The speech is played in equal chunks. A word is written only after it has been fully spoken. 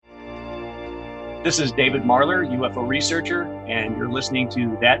This is David Marler, UFO researcher, and you're listening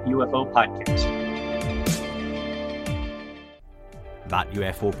to That UFO Podcast. That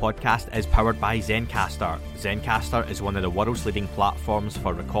UFO Podcast is powered by Zencastr. Zencastr is one of the world's leading platforms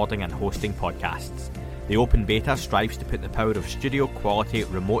for recording and hosting podcasts. The open beta strives to put the power of studio-quality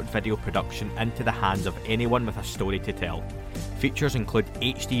remote video production into the hands of anyone with a story to tell. Features include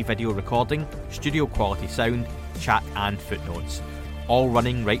HD video recording, studio-quality sound, chat and footnotes. All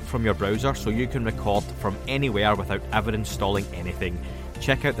running right from your browser so you can record from anywhere without ever installing anything.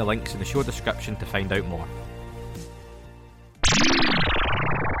 Check out the links in the show description to find out more.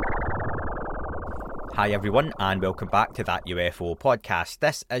 Hi everyone and welcome back to That UFO Podcast.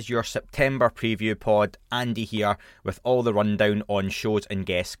 This is your September preview pod. Andy here with all the rundown on shows and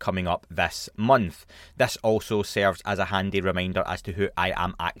guests coming up this month. This also serves as a handy reminder as to who I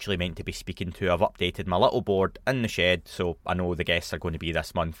am actually meant to be speaking to. I've updated my little board in the shed so I know the guests are going to be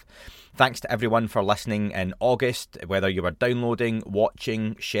this month. Thanks to everyone for listening in August, whether you were downloading,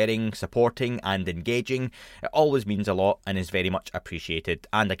 watching, sharing, supporting and engaging. It always means a lot and is very much appreciated.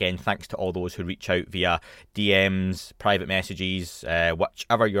 And again, thanks to all those who reach out via DMs, private messages,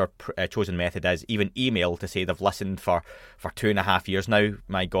 whichever your chosen method is, even email to say they've listened for 2.5 years now.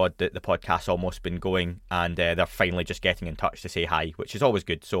 My God, the podcast's almost been going and they're finally just getting in touch to say hi, which is always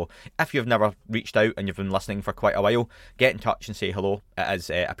good. So if you've never reached out and you've been listening for quite a while, get in touch and say hello. It is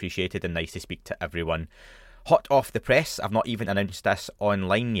appreciated and nice to speak to everyone. Hot off the press, I've not even announced this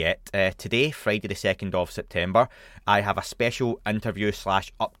online yet. Today, Friday the 2nd of September, I have a special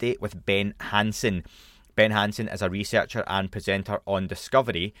interview/update with Ben Hansen. Ben Hansen is a researcher and presenter on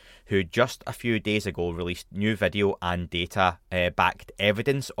Discovery who just a few days ago released new video and data backed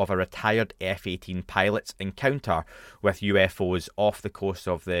evidence of a retired F-18 pilot's encounter with UFOs off the coast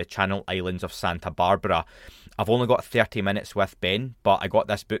of the Channel Islands of Santa Barbara. I've only got 30 minutes with Ben, but I got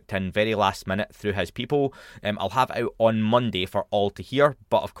this booked in very last minute through his people. I'll have it out on Monday for all to hear,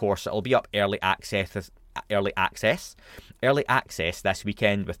 but of course it'll be up early access this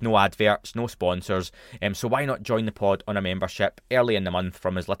weekend with no adverts, no sponsors, so why not join the pod on a membership early in the month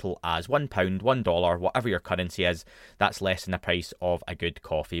from as little as £1, $1, whatever your currency is. That's less than the price of a good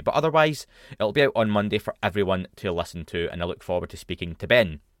coffee, but otherwise it'll be out on Monday for everyone to listen to, and I look forward to speaking to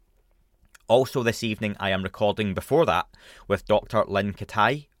Ben. Also this evening I am recording before that with Dr. Lynn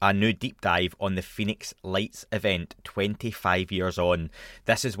Katai, a new deep dive on the Phoenix Lights event 25 years on.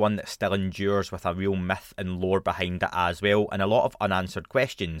 This is one that still endures with a real myth and lore behind it as well, and a lot of unanswered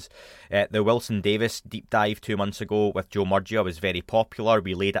questions. The Wilson Davis deep dive 2 months ago with Joe Murgia was very popular.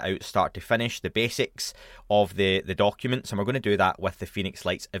 We laid it out start to finish, the basics of the documents, and we're going to do that with the Phoenix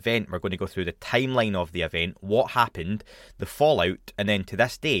Lights event. We're going to go through the timeline of the event, what happened, the fallout, and then to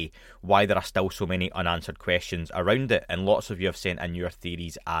this day, why there are still so many unanswered questions around it, and lots of you have sent in your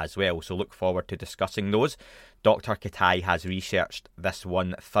theories as well, so look forward to discussing those. Dr. Katai has researched this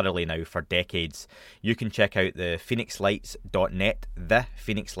one thoroughly now for decades. You can check out the phoenixlights.net,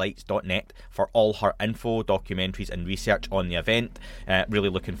 thephoenixlights.net, for all her info, documentaries and research on the event. Really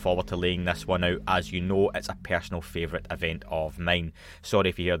looking forward to laying this one out. As you know, it's a personal favourite event of mine. Sorry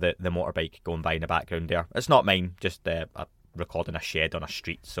if you hear the motorbike going by in the background there. It's not mine, just recording a shed on a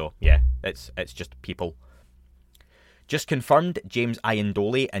street, so yeah, it's just people. Just confirmed, James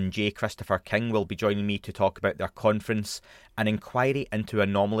Iandoli and J. Christopher King will be joining me to talk about their conference, An Inquiry into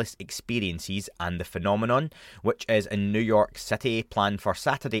Anomalous Experiences and the Phenomenon, which is in New York City, planned for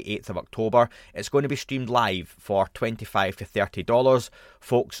Saturday 8th of October. It's going to be streamed live for $25 to $30.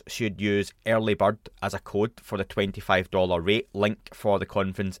 Folks should use Early Bird as a code for the $25 rate. Link for the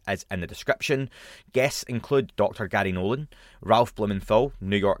conference is in the description. Guests include Dr. Gary Nolan, Ralph Blumenthal,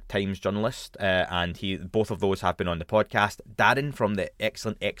 New York Times journalist, and both of those have been on the podcast, Darren from the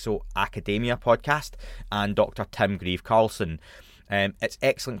excellent Exo Academia podcast, and Dr. Tim Grieve-Carlson. It's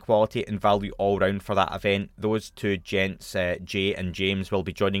excellent quality and value all round for that event. Those two gents, Jay and James, will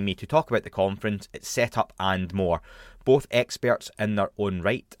be joining me to talk about the conference, its setup and more. Both experts in their own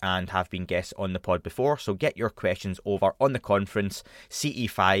right and have been guests on the pod before, so get your questions over on the conference,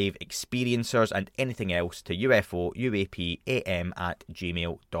 CE5, experiencers and anything else to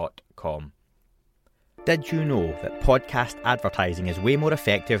ufouapam@gmail.com. Did you know that podcast advertising is way more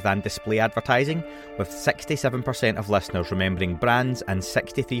effective than display advertising, with 67% of listeners remembering brands and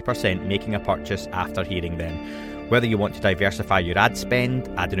 63% making a purchase after hearing them? Whether you want to diversify your ad spend,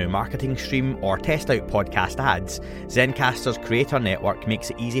 add a new marketing stream, or test out podcast ads, Zencastr's Creator Network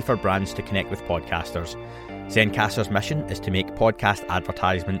makes it easy for brands to connect with podcasters. Zencastr's mission is to make podcast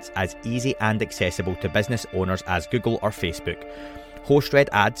advertisements as easy and accessible to business owners as Google or Facebook. Host-read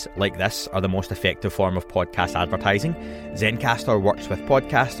ads like this are the most effective form of podcast advertising. Zencastr works with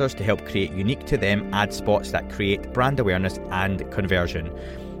podcasters to help create unique to them ad spots that create brand awareness and conversion.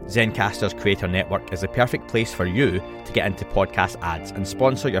 Zencastr's creator network is the perfect place for you to get into podcast ads and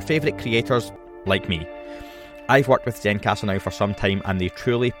sponsor your favourite creators like me. I've worked with Zencastr now for some time, and they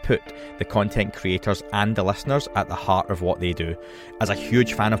truly put the content creators and the listeners at the heart of what they do. As a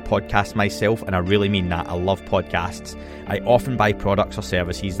huge fan of podcasts myself, and I really mean that, I love podcasts, I often buy products or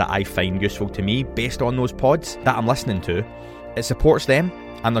services that I find useful to me based on those pods that I'm listening to. It supports them,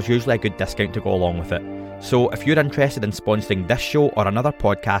 and there's usually a good discount to go along with it. So if you're interested in sponsoring this show or another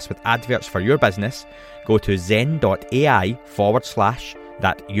podcast with adverts for your business, go to zen.ai/that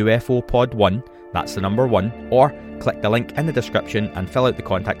UFO pod 1, that's the number 1, or click the link in the description and fill out the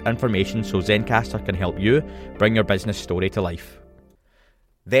contact information so Zencastr can help you bring your business story to life.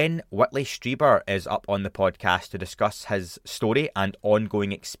 Then Whitley Strieber is up on the podcast to discuss his story and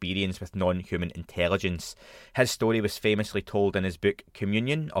ongoing experience with non-human intelligence. His story was famously told in his book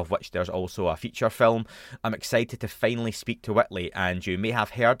Communion, of which there's also a feature film. I'm excited to finally speak to Whitley, and you may have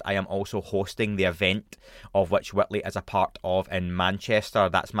heard I am also hosting the event of which Whitley is a part of in Manchester.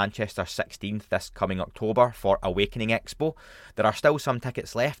 That's Manchester 16th this coming October for Awakening Expo. There are still some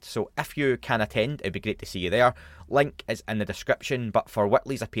tickets left, so if you can attend, it'd be great to see you there. Link is in the description, but for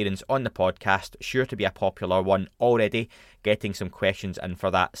Whitley's appearance on the podcast, sure to be a popular one already. Getting some questions in for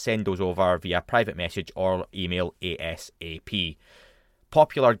that, send those over via private message or email ASAP.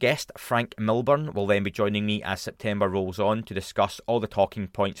 Popular guest Frank Milburn will then be joining me as September rolls on to discuss all the talking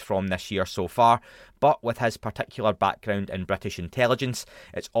points from this year so far, but with his particular background in British intelligence,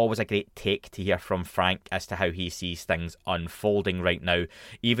 it's always a great take to hear from Frank as to how he sees things unfolding right now,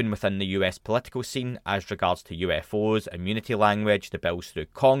 even within the US political scene as regards to UFOs, immunity language, the bills through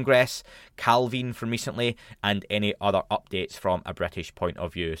Congress, Calvin from recently, and any other updates from a British point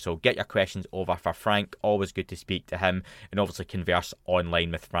of view. So get your questions over for Frank, always good to speak to him, and obviously converse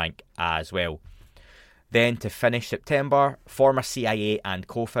online with Frank as well. Then to finish September, former CIA and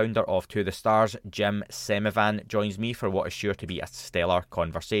co-founder of To The Stars, Jim Semivan, joins me for what is sure to be a stellar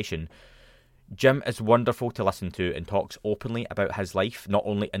conversation. Jim is wonderful to listen to and talks openly about his life, not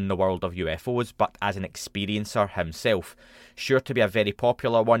only in the world of UFOs, but as an experiencer himself. Sure to be a very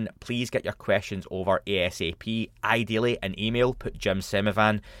popular one. Please get your questions over ASAP. Ideally, an email, put Jim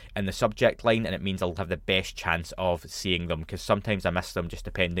Semivan in the subject line, and it means I'll have the best chance of seeing them, because sometimes I miss them just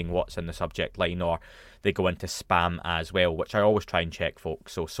depending what's in the subject line, or they go into spam as well, which I always try and check,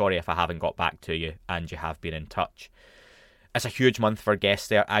 folks. So sorry if I haven't got back to you and you have been in touch. It's a huge month for guests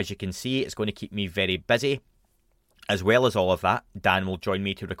there, as you can see. It's going to keep me very busy. As well as all of that, Dan will join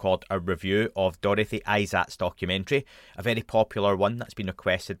me to record a review of Dorothy Izat's documentary, a very popular one that's been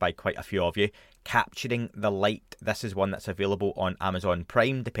requested by quite a few of you, Capturing the Light. This is one that's available on Amazon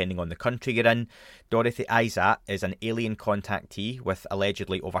Prime, depending on the country you're in. Dorothy Izat is an alien contactee with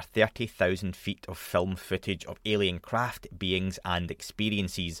allegedly over 30,000 feet of film footage of alien craft, beings and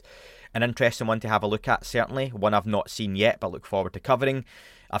experiences. An interesting one to have a look at, certainly. One I've not seen yet, but look forward to covering.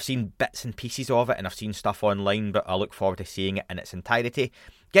 I've seen bits and pieces of it, and I've seen stuff online, but I look forward to seeing it in its entirety.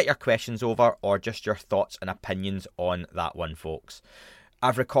 Get your questions over, or just your thoughts and opinions on that one, folks.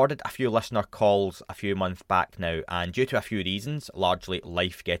 I've recorded a few listener calls a few months back now, and due to a few reasons, largely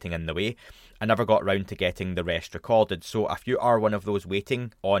life getting in the way, I never got round to getting the rest recorded. So if you are one of those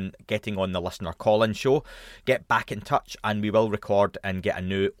waiting on getting on the listener call-in show, get back in touch and we will record and get a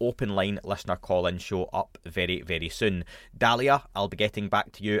new open line listener call-in show up very, very soon. Dahlia, I'll be getting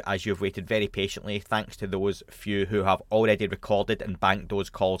back to you as you've waited very patiently, thanks to those few who have already recorded and banked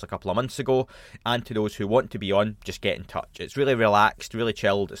those calls a couple of months ago, and to those who want to be on, just get in touch. It's really relaxed, really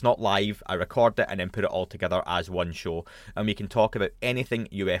chilled. It's not live. I record it and then put it all together as one show, and we can talk about anything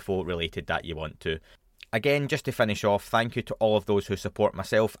UFO related that you want to. Again, just to finish off, thank you to all of those who support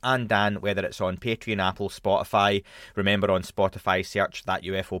myself and Dan, whether it's on Patreon, Apple, Spotify. Remember, on Spotify, search That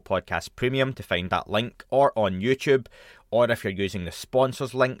UFO Podcast Premium to find that link, or on YouTube, or if you're using the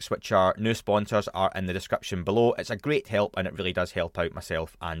sponsors links, which are new sponsors, are in the description below. It's a great help, and it really does help out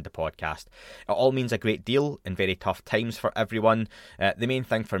myself and the podcast. It all means a great deal in very tough times for everyone. The main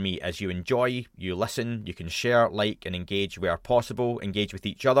thing for me is you enjoy, you listen, you can share, like, and engage where possible, engage with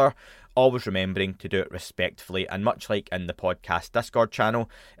each other, always remembering to do it respectfully. And much like in the podcast Discord channel,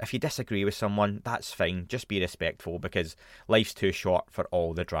 if you disagree with someone, that's fine. Just be respectful, because life's too short for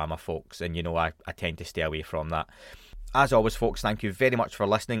all the drama, folks, and you know I tend to stay away from that. As always, folks, thank you very much for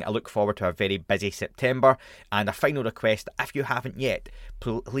listening. I look forward to a very busy September. And a final request, if you haven't yet,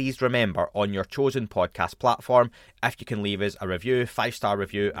 please remember on your chosen podcast platform, if you can leave us a review, 5-star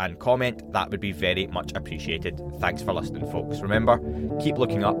review and comment, that would be very much appreciated. Thanks for listening, folks. Remember, keep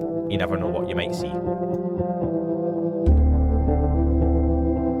looking up. You never know what you might see.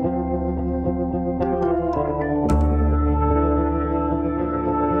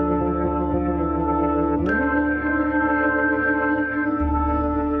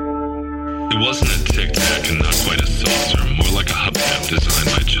 It wasn't a tic-tac and not quite a saucer, more like a hubcap designed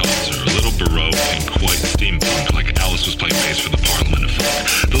by Chaucer, a little baroque and quite steampunk, like Alice was playing bass for the Parliament of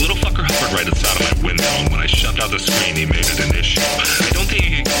Folk. The little fucker hovered right outside of my window, and when I shoved out the screen, he made it an issue. I don't think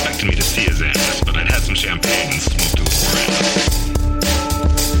he expected me to see his ass, but I'd had some champagne and smoked a little grass.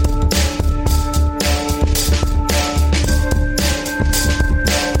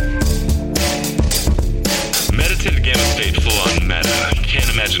 Meditative gamma state full on meta. Can't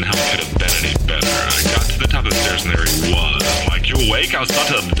imagine how it could have been any better. I got to the top of the stairs and there he was. Like, you awake? I was about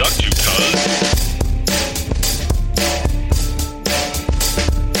to abduct you, cuz.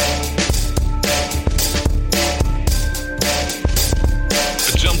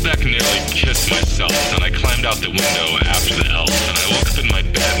 I jumped back and nearly kissed myself, and I climbed out the window after the elf, and I woke up in my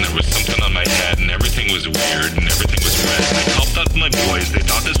bed